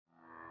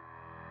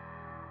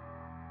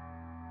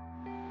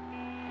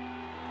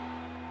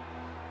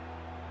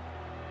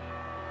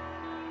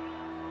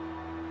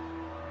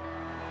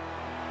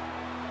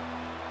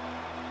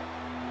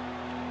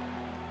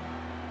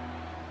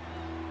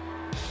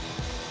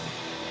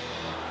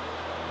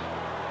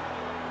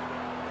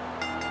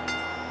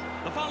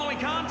The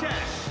following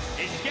contest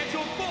is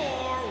scheduled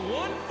for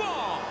one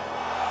fall.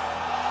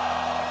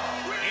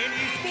 And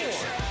is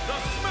for the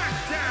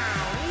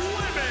SmackDown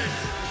Women's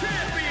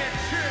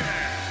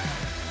Championship.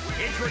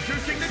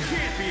 Introducing the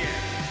champion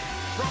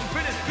from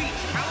Venice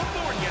Beach,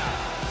 California,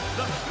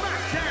 the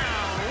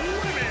SmackDown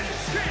Women's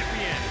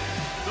Champion,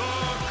 the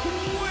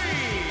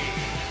Queen.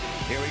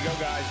 Here we go,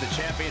 guys. The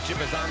championship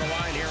is on the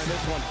line here in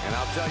this one. And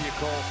I'll tell you,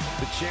 Cole,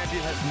 the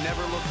champion has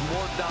never looked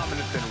more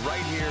dominant than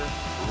right here,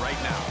 right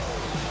now.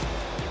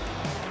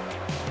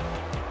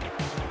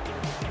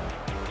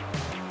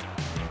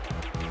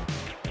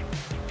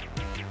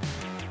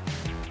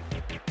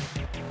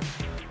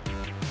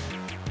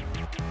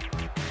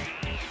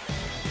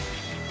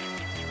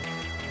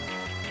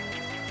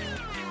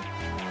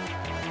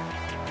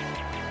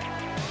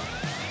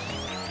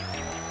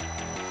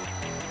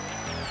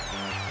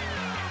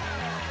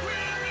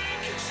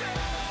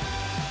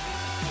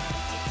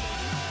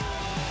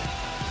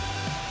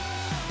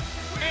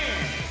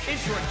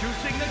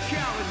 Introducing the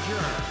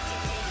challenger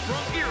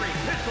from Erie,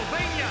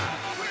 Pennsylvania.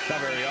 It's not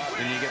very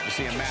often you get to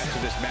see a match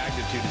of this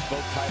magnitude as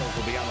both titles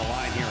will be on the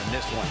line here in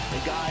this one.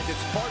 And guys,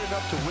 it's hard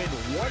enough to win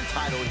one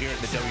title here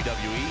in the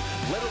WWE,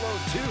 let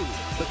alone two.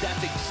 But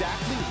that's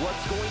exactly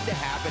what's going to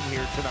happen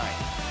here tonight.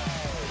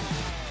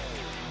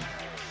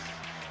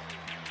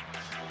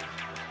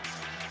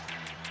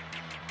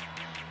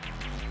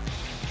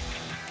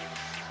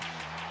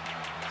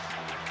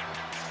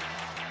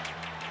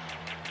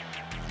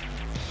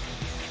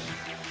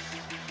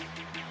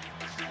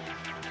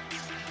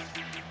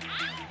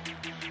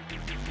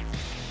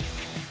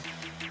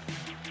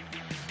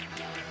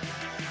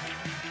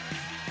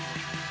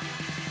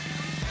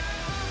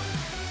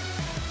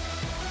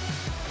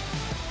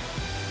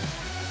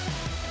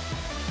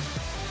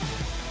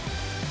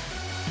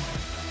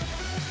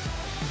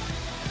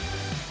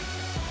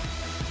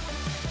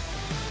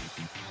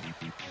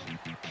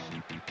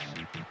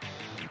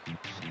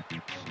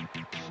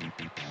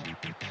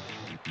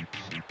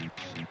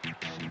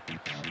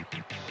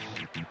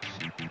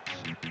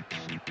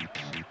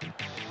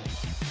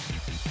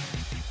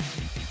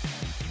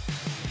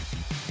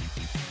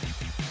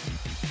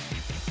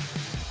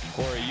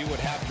 Corey, you would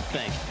have to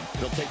think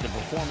he'll take the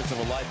performance of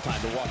a lifetime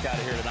to walk out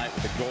of here tonight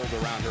with the gold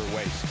around her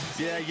waist.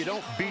 Yeah, you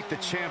don't beat the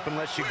champ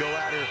unless you go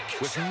at her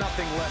with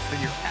nothing less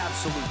than your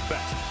absolute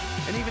best.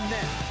 And even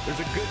then,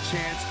 there's a good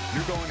chance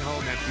you're going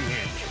home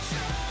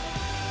empty-handed.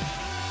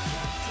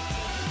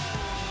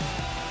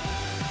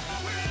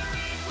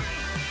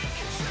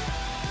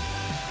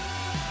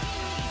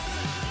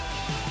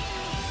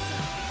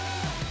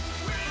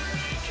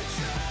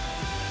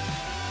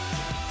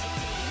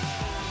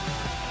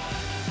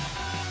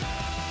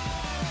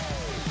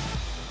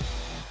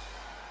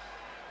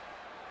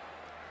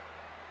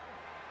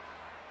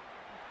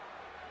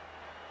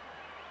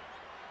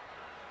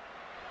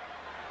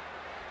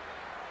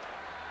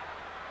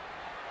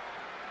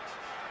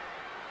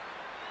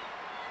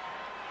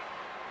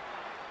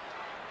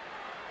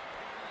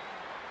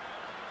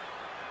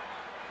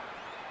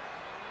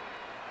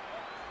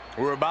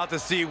 We're about to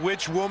see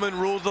which woman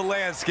rules the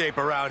landscape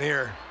around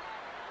here.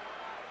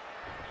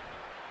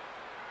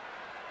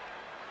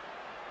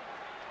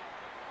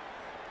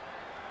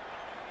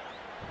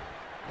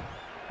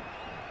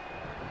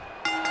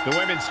 The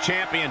women's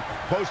champion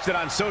posted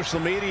on social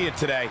media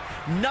today,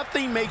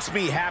 "Nothing makes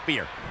me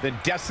happier than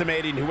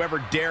decimating whoever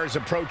dares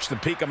approach the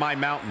peak of my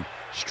mountain."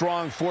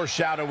 Strong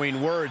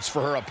foreshadowing words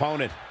for her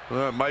opponent.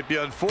 Well, it might be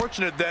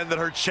unfortunate then that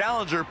her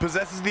challenger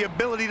possesses the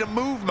ability to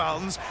move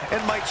mountains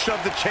and might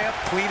shove the champ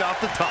clean off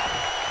the top.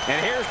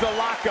 And here's the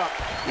lockup.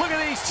 Look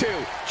at these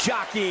two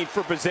jockeying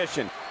for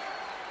position,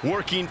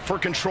 working for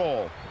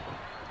control.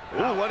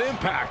 Ooh, what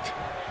impact.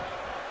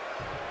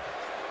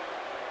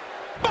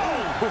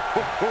 Boom!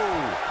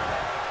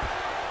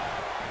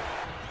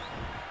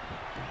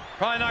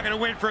 Probably not going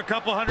to win for a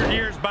couple hundred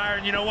years,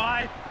 Byron. You know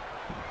why?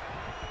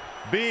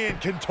 Being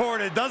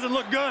contorted doesn't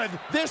look good.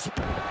 This...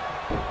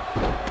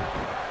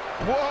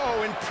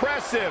 Whoa,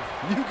 impressive.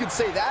 You can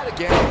say that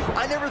again.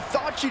 I never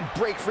thought she'd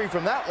break free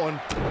from that one.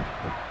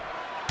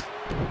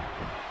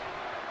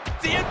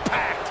 The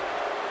impact.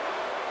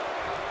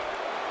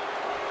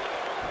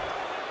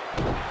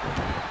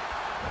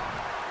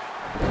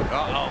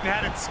 Uh-oh.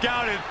 Had it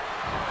scouted.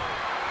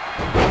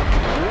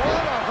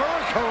 What a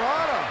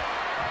hurricanrana!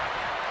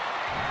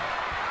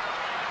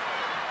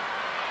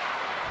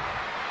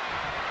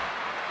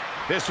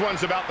 This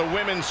one's about the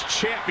women's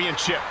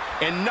championship,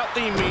 and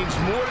nothing means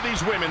more to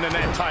these women than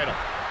that title.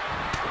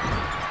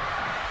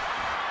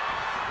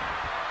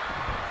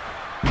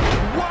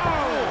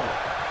 Whoa!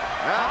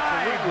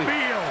 Absolutely.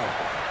 High feel.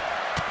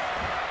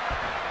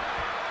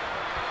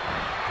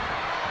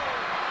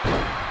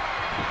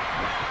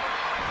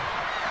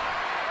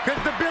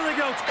 Because the Billy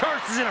Goat's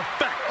curse is in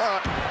effect.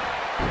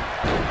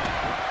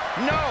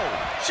 No,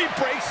 she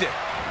breaks it.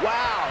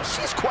 Wow,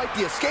 she's quite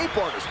the escape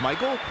artist,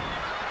 Michael.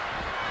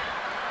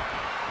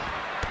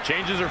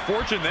 Changes her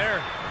fortune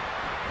there.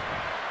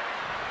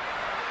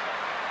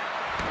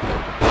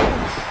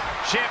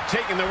 Champ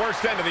taking the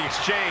worst end of the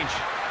exchange.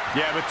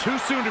 Yeah, but too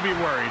soon to be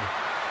worried.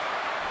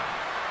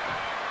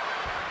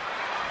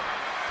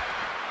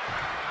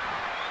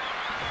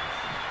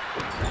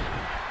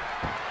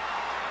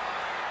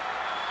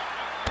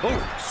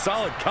 Oh,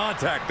 solid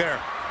contact there.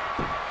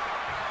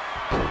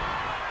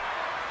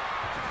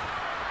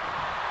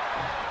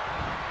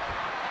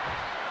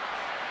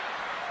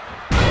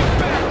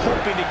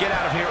 Hoping to get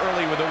out of here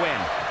early with a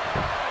win.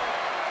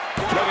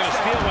 Looking to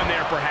steal one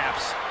there,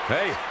 perhaps.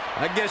 Hey,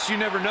 I guess you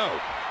never know.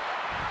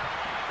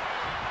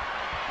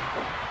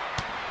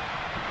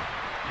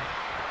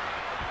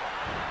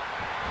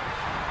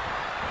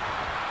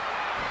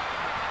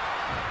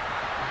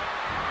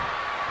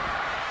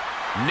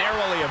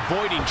 Narrowly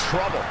avoiding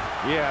trouble.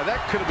 Yeah,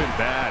 that could have been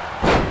bad.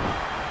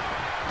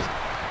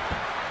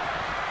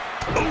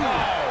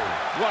 Oh,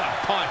 what a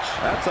punch.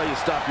 That's how you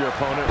stop your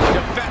opponent.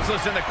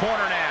 Defenseless in the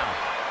corner now.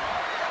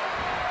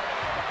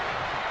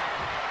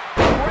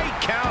 Great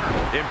counter.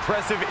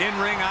 Impressive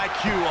in-ring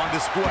IQ on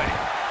display.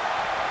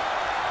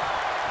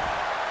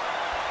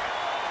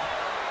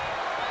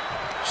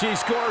 She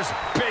scores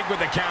big with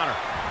the counter.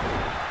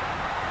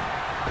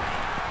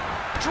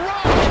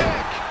 Drop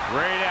kick.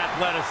 Great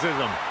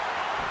athleticism.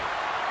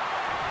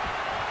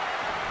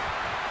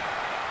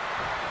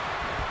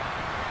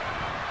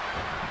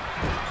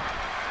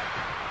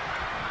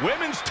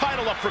 Women's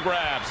title up for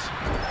grabs.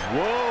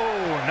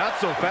 Whoa, not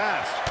so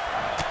fast.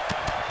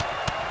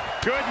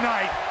 Good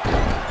night.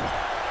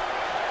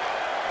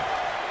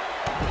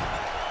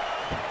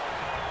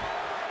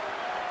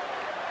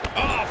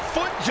 Oh,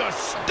 foot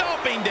just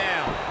stomping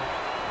down.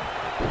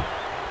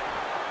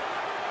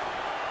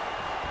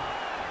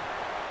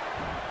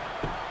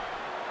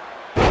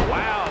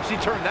 Wow, she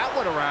turned that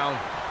one around.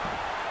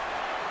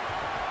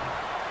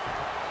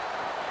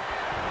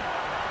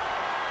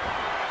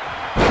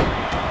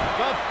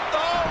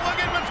 Oh, look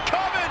at what's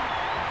coming.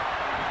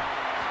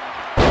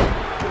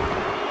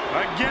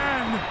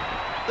 Again.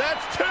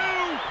 That's two.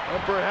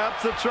 And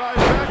perhaps a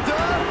trifecta.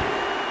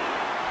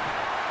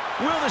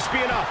 Will this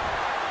be enough?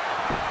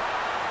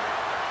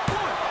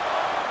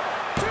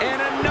 And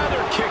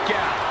another kick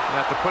out.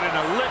 Have to put in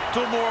a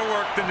little more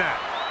work than that.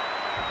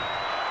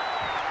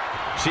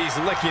 She's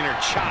licking her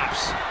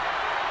chops.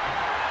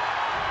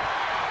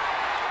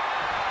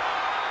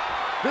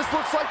 This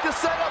looks like the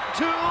setup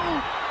too.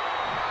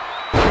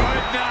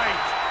 Good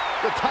night.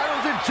 The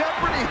title's in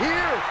jeopardy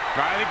here.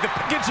 I think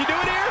can she do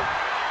it here?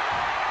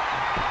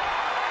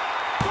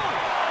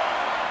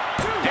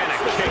 And a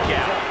kick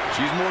out.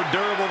 She's more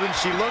durable than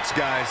she looks,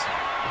 guys.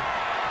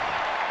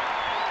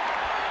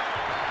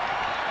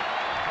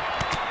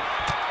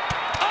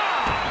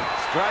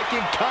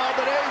 Striking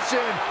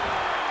combination.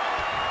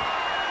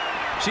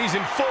 She's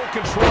in full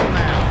control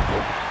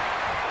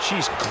now.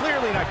 She's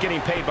clearly not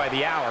getting paid by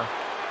the hour.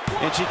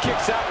 And she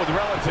kicks out with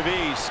relative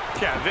ease.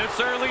 Yeah, this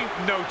early,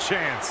 no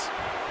chance.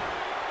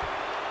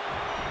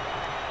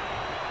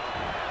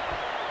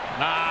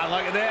 Ah,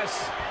 look at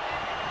this.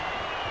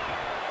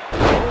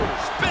 Oh,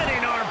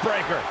 spinning arm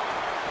breaker.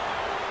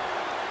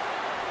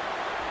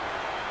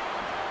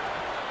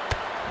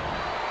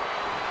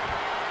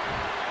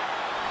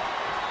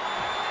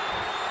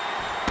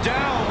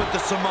 Down with the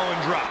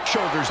Samoan drop.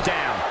 Shoulders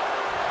down.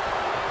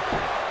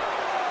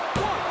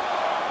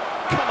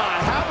 Come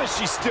on, how is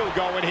she still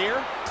going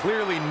here?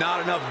 Clearly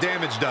not enough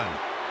damage done.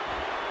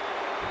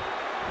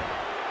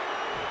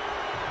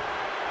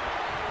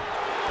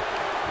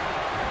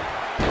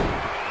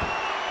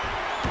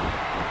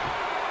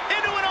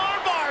 Into an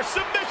armbar.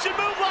 Submission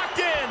move locked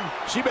in.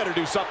 She better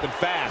do something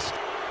fast.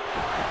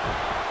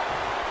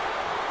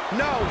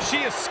 No,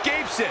 she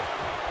escapes it.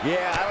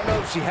 Yeah, I don't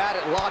know if she had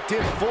it locked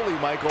in fully,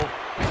 Michael.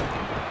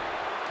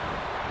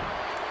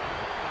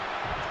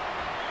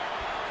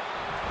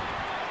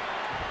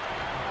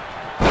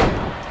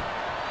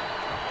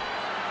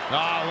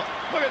 Oh,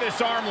 look at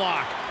this arm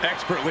lock.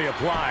 Expertly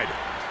applied.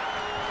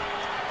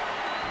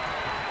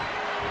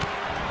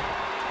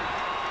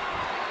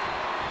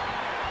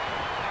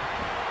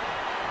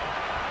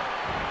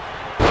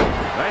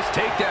 Nice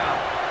takedown.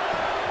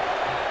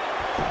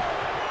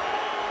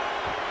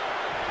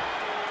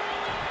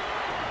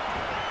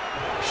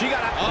 She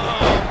got a...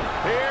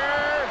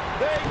 Here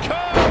they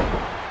come.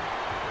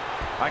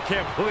 I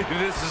can't believe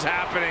this is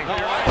happening. Oh,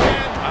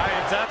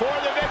 for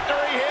the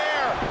victory here.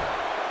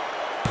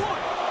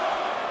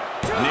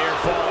 Near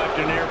fall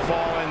after near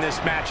fall in this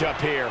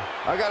matchup here.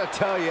 I gotta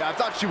tell you, I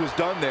thought she was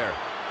done there.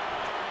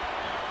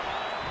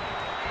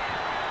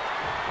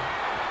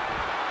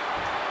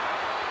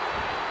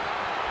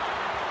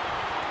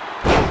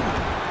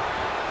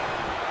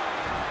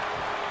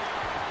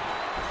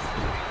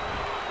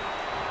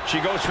 She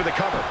goes for the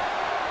cover.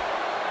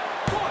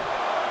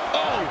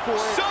 Oh,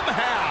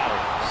 somehow.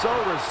 So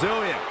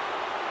resilient.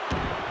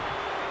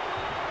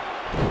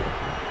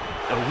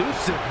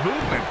 Elusive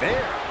movement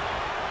there.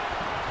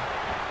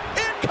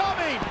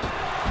 Incoming.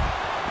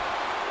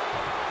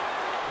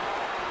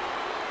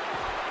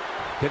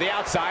 To the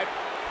outside.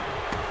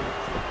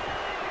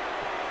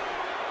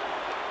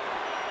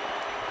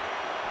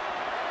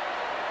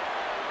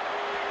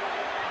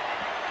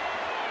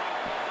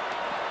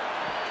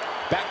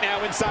 Back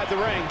now inside the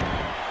ring.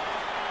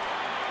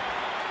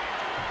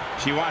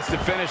 She wants to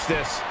finish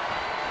this.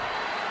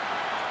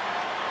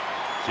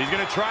 She's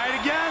going to try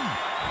it again.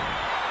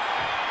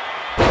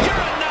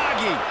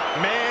 Uranagi!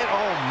 Man,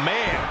 oh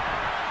man.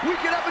 We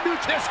could have a new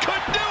This could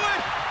do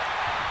it!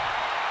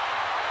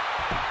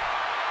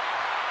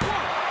 1,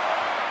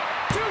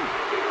 2.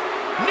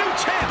 New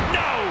champ,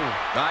 no!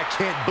 I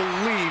can't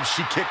believe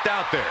she kicked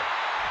out there.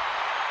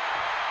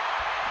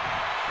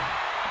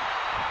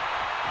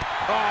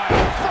 Oh,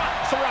 front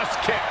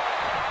thrust kick.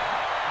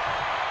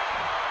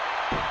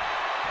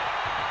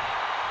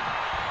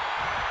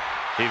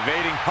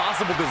 Evading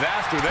possible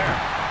disaster there.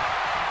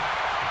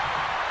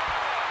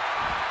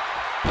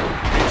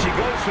 And she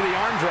goes for the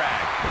arm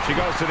drag. She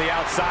goes to the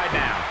outside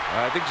now.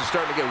 I think she's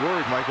starting to get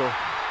worried, Michael.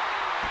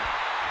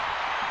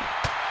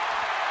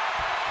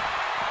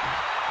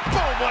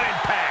 Boom, what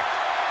impact.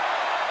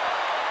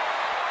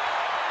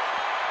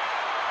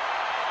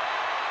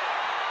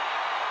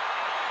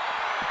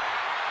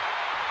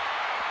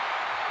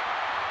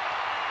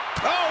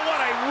 Oh,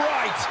 what a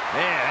right.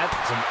 Man,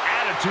 that's some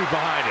attitude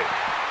behind it.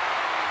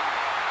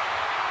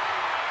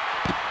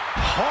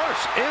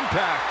 Harsh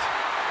impact.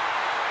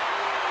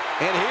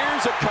 And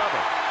here's a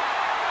cover.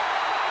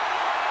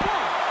 1,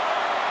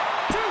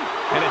 2.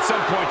 And at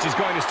some point, she's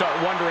going to start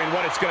wondering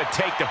what it's going to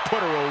take to put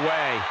her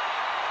away.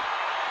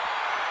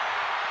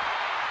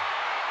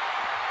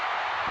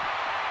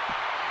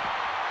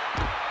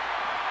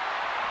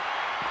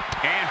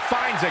 And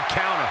finds a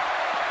counter.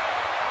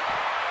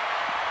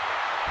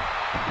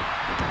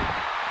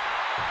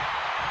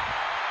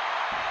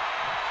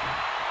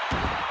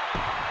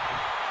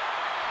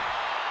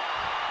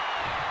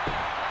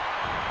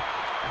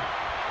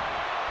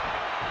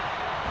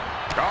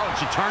 Oh,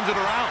 she turns it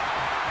around.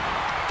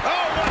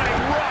 Oh, what a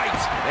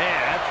right!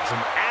 Man, that's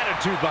some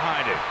attitude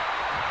behind it.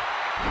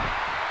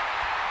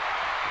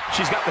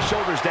 She's got the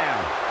shoulders down.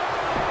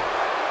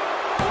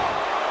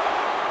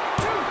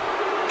 1, 2.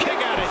 Kick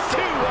out at 2.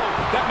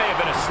 Oh, that may have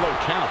been a slow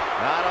count.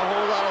 Not a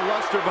whole lot of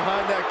luster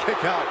behind that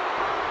kick out.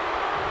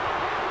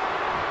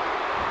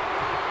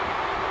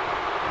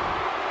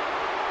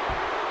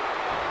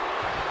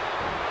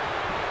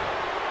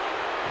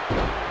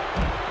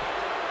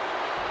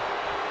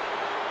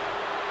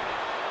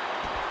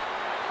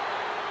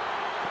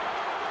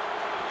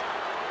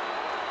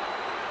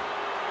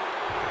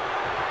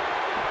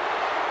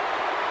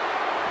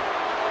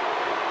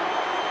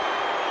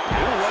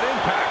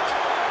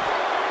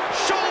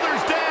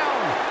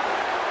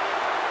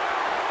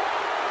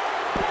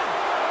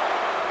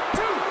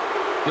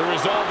 The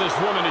resolve this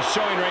woman is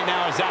showing right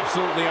now is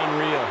absolutely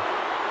unreal.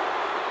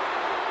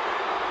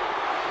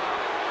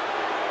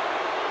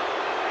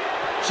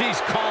 She's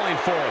calling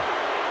for it.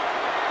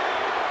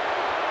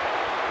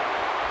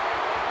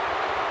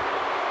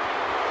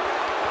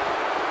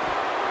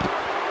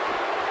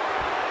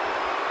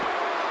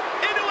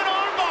 Into an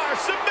armbar,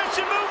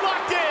 submission move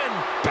locked in.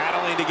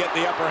 Battling to get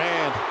the upper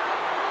hand.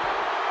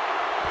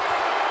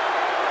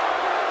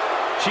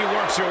 She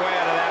works her way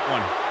out of that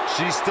one.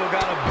 She's still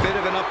got a bit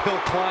of an uphill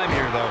climb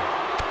here, though.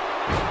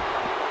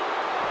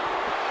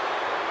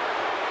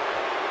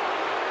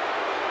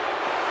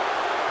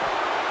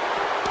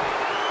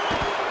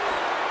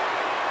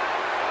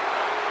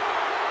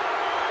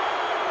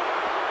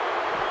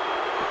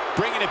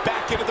 Bringing it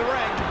back into the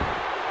ring.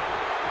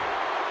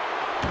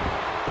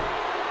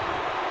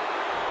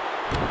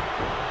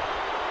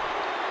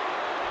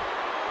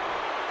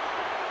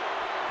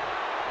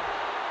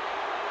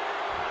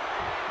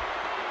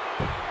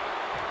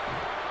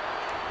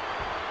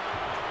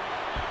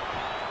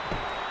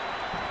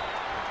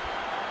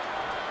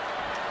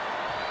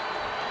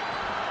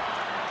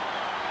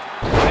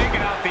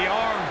 The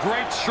arm,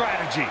 great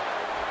strategy.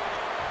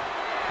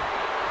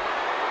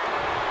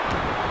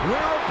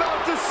 We're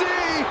about to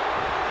see.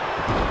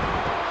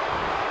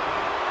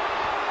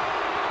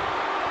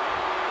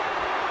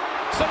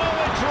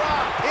 Samoa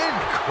drop.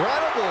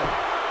 Incredible.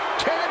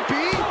 Can it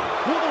be?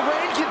 Will the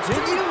reign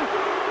continue?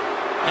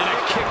 And a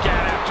kick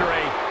out after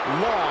a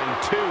long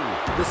 2.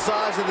 The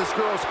size of this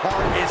girl's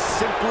heart is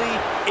simply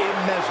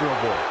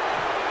immeasurable.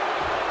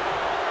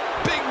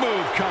 Big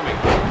move coming.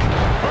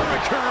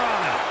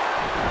 Hurricanrana.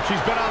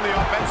 She's been on the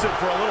offensive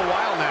for a little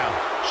while now.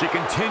 She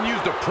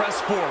continues to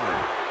press forward.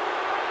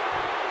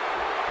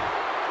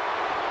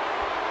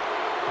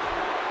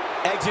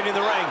 Exiting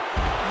the ring.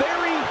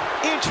 Very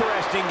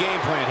interesting game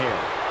plan here.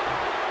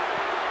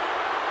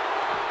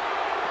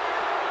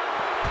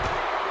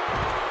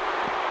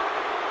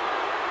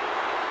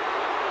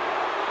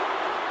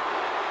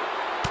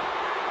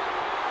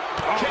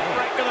 Kick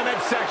right to the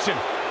midsection.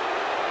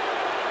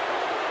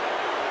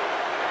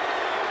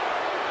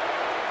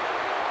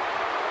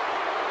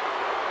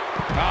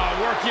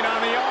 Working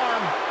on the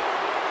arm.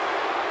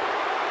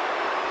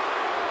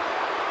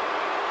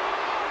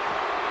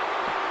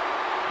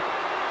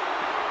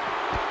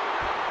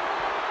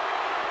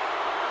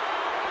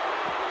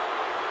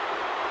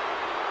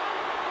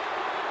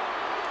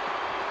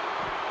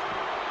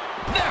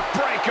 Neck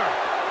breaker.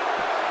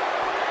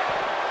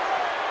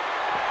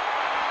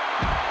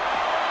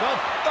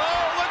 The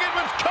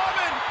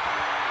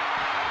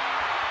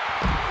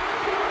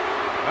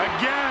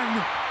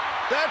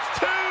That's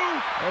 2.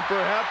 And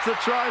perhaps a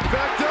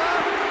trifecta.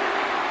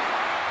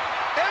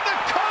 And the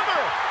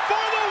cover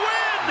for the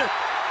win.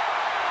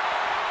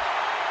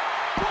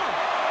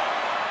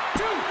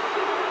 1,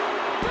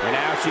 2. And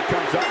now she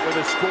comes up with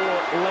a score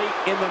late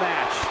in the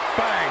match.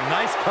 Bang,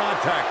 nice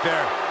contact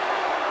there.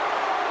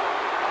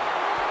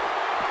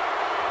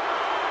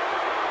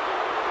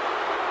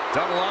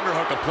 Double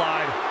underhook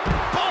applied.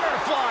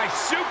 Butterfly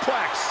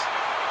suplex.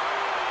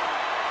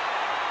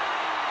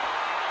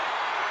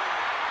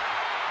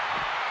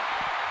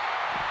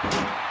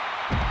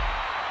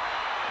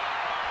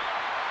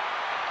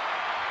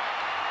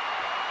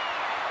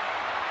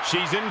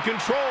 She's in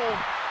control.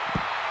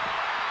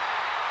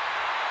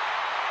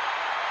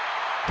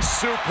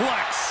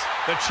 Suplex.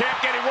 The champ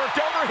getting worked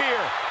over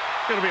here.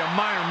 It's going to be a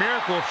minor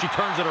miracle if she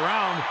turns it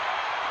around.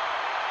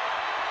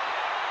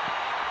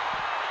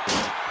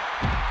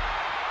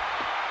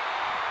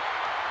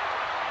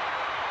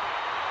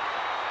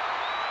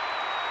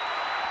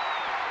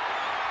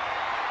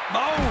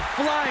 Oh,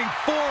 flying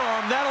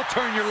forearm. That'll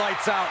turn your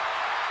lights out.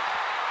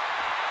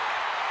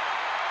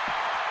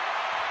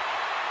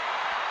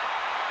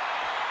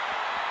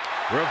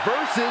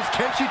 Reverses.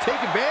 Can she take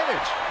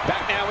advantage?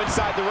 Back now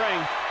inside the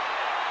ring.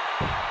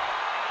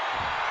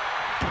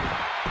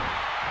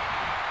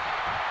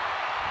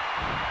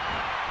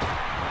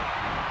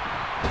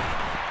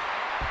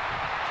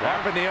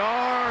 Dropping the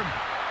arm.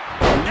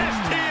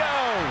 STO.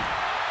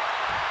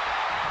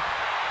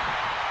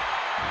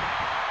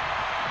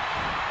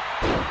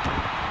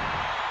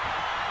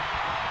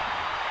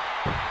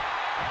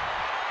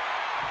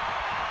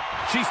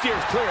 She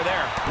steers clear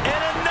there.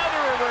 And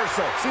another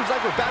reversal. Seems like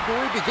we're back where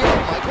we began,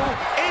 Michael.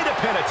 And a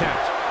pin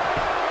attempt.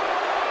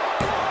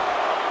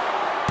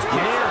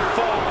 Near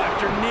fall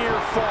after near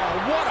fall.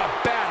 What a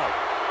battle.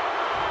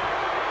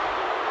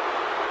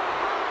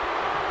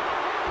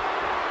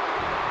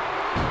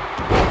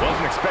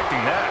 Wasn't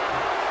expecting that.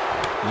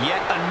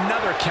 Yet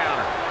another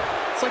counter.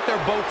 It's like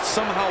they're both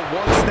somehow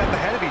one step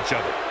ahead of each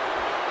other.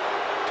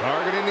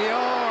 Targeting the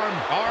arm.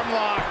 Arm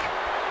lock.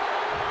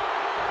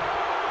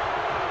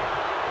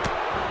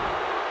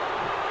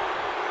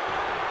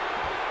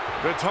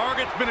 The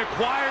target's been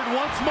acquired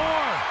once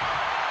more.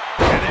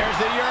 And there's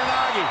the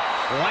Uranagi.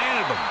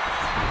 Landed them.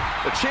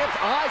 The champ's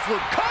eyes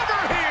look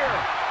covered here.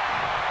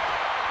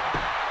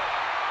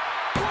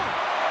 1,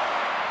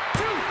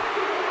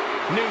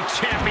 2. New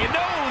champion.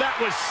 No, that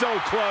was so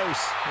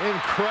close.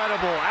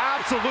 Incredible.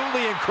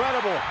 Absolutely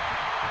incredible.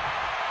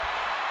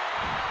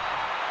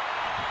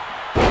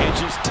 And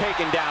she's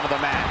taken down to the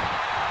mat.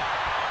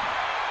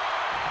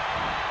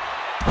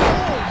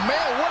 Oh,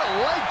 man, what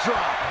a leg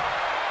drop.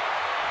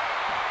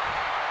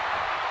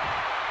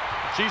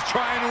 She's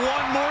trying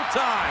one more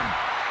time.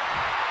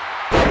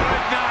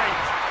 Good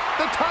night.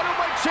 The title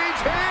might change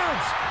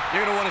hands.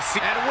 You're going to want to see.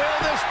 And will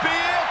this be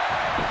it?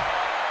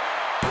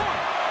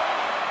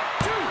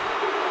 1,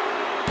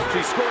 2.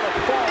 She scored a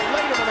fall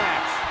late in the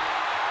match.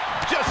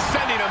 Just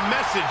sending a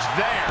message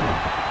there.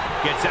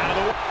 Gets out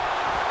of the way.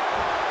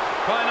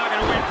 Probably not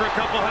going to win for a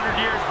couple hundred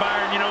years,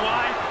 Byron. You know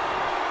why?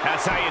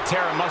 That's how you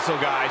tear a muscle,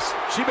 guys.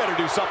 She better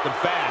do something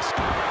fast.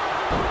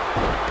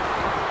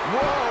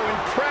 Whoa,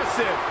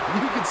 impressive.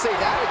 You can say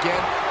that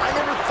again. I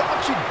never thought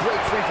she'd break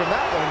free from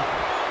that one.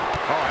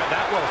 All right,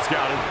 that well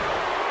scouted.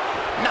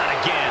 Not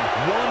again.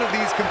 One of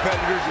these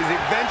competitors is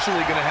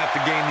eventually going to have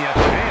to gain the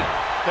upper hand.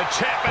 The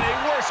champ in a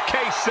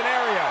worst-case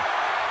scenario.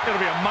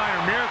 It'll be a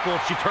minor miracle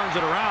if she turns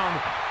it around.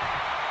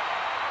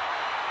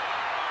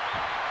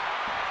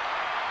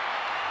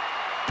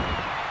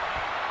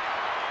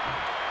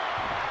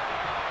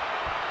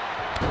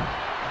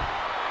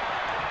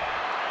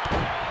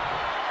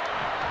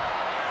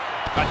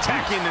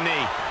 Attacking the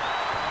knee.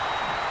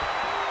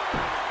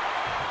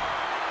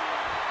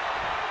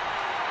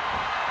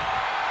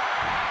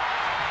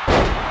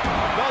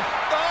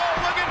 Oh,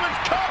 look at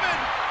what's coming.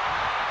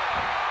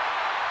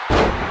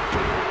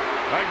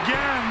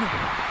 Again.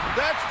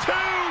 That's 2.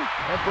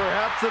 And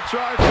perhaps a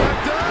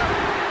trifecta.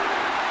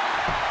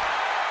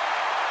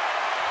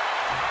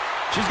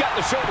 She's got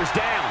the shoulders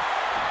down.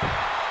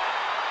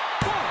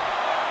 1,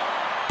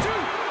 2.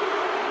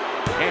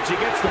 And she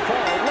gets the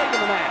fall late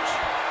in the match.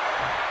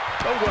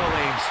 A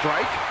well-aimed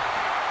strike.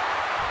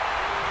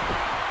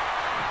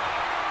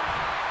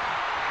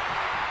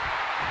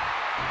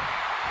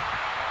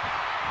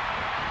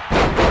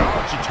 Oh,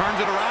 she turns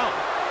it around.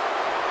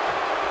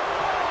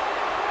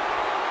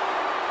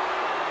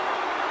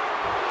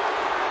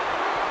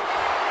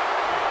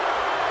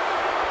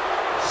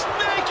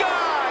 Snake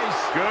eyes!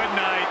 Good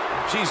night.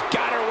 She's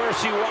got her where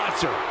she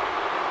wants her.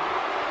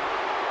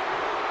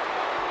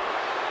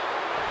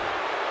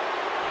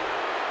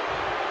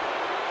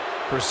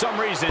 For some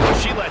reason,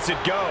 she lets it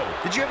go.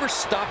 Did you ever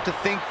stop to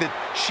think that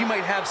she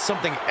might have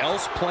something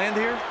else planned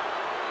here?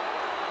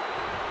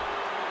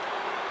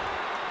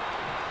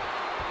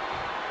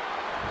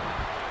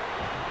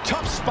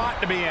 Tough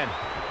spot to be in.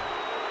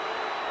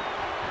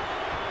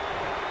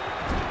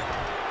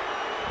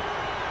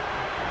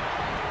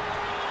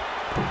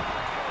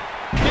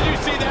 Did you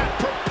see that?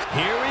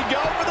 Here we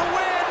go for the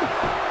win.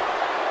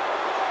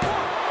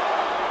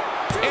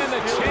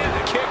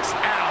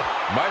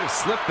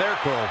 slip there,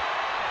 Cole.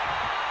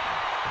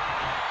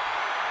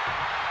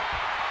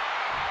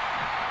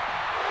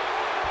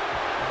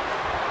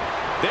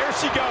 There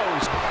she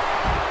goes.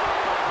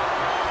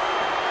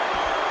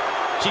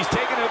 She's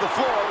taken to the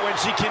floor when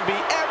she can be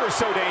ever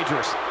so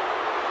dangerous.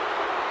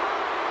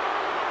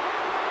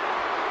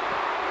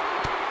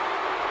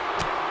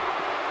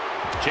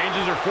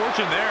 Changes her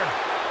fortune there.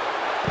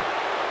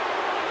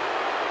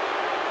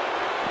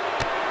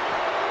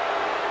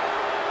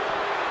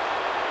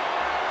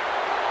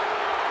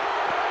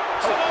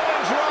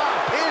 Samoan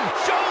drop in,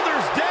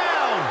 shoulders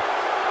down.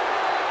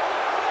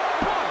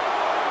 1,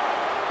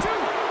 2,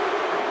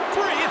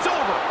 3, it's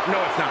over. No,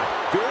 it's not.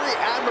 Very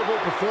admirable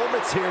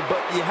performance here,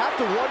 but you have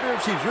to wonder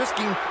if she's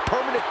risking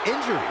permanent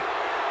injury.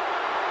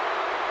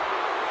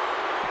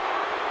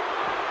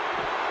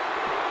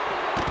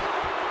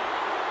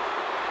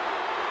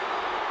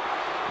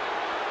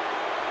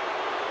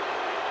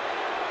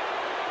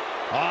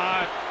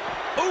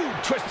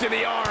 Twist to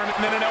the arm,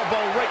 and then an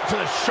elbow right to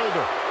the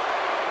shoulder.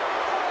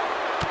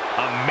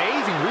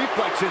 Amazing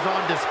reflexes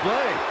on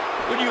display.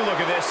 When you look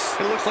at this,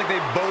 It looks like they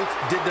both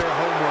did their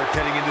homework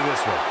heading into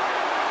this one.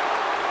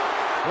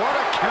 What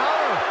a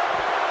counter.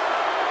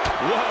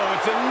 whoa,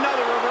 it's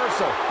another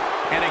reversal.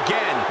 And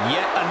again,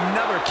 yet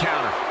another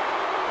counter.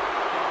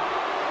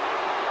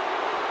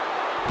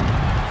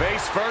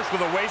 Face first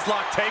with a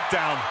waistlock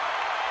takedown.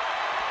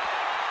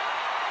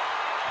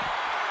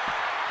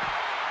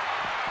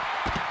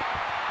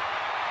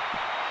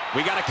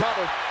 We got a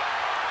cover.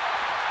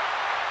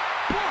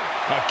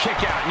 A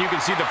kick out, and you can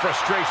see the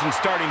frustration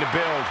starting to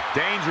build.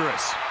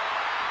 Dangerous.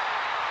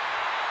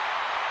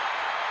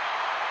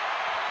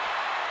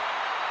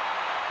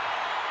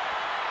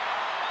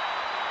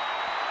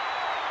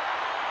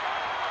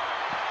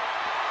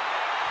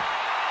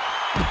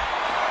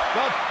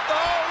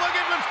 Oh, look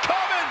at what's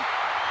coming.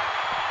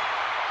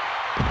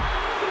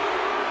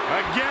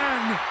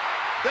 Again.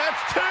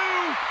 That's 2.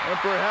 And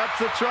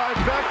perhaps a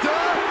trifecta.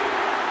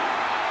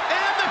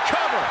 And the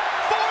cover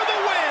for the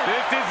win.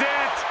 This is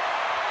it.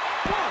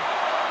 1,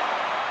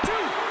 2.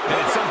 And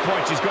at some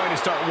point, she's going to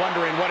start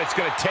wondering what it's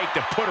going to take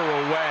to put her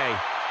away.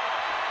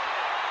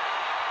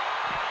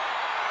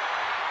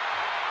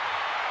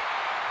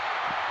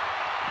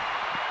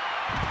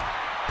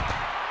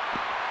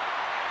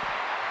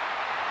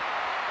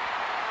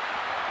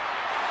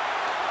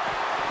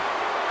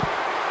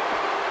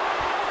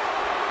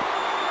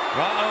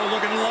 Uh-oh,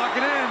 looking to lock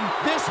it in.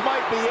 This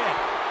might be it.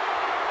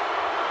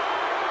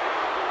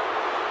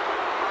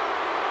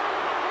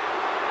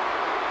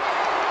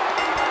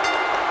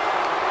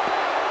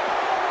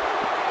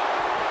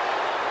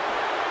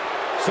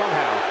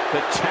 Somehow, the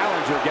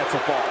challenger gets a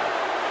fall.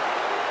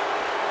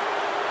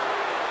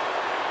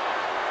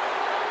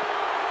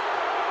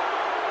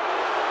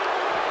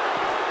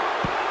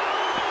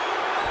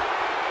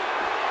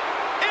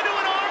 Into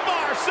an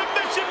armbar,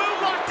 submission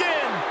move locked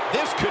in.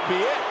 This could be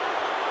it.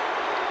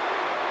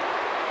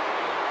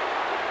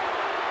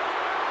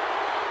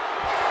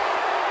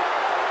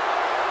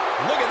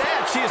 Look at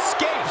that, she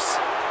escapes.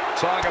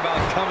 Talk about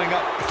coming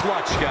up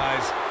clutch,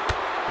 guys.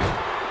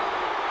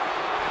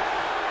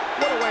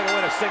 What a way to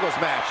win a singles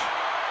match.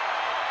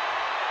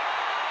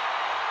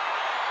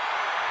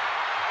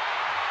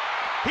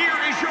 Here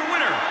is your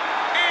winner,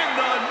 and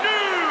the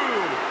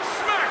new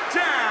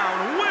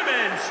SmackDown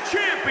Women's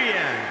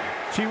Champion.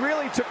 She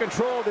really took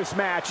control of this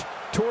match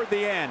toward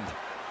the end.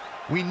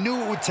 We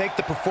knew it would take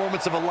the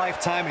performance of a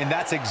lifetime, and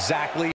that's exactly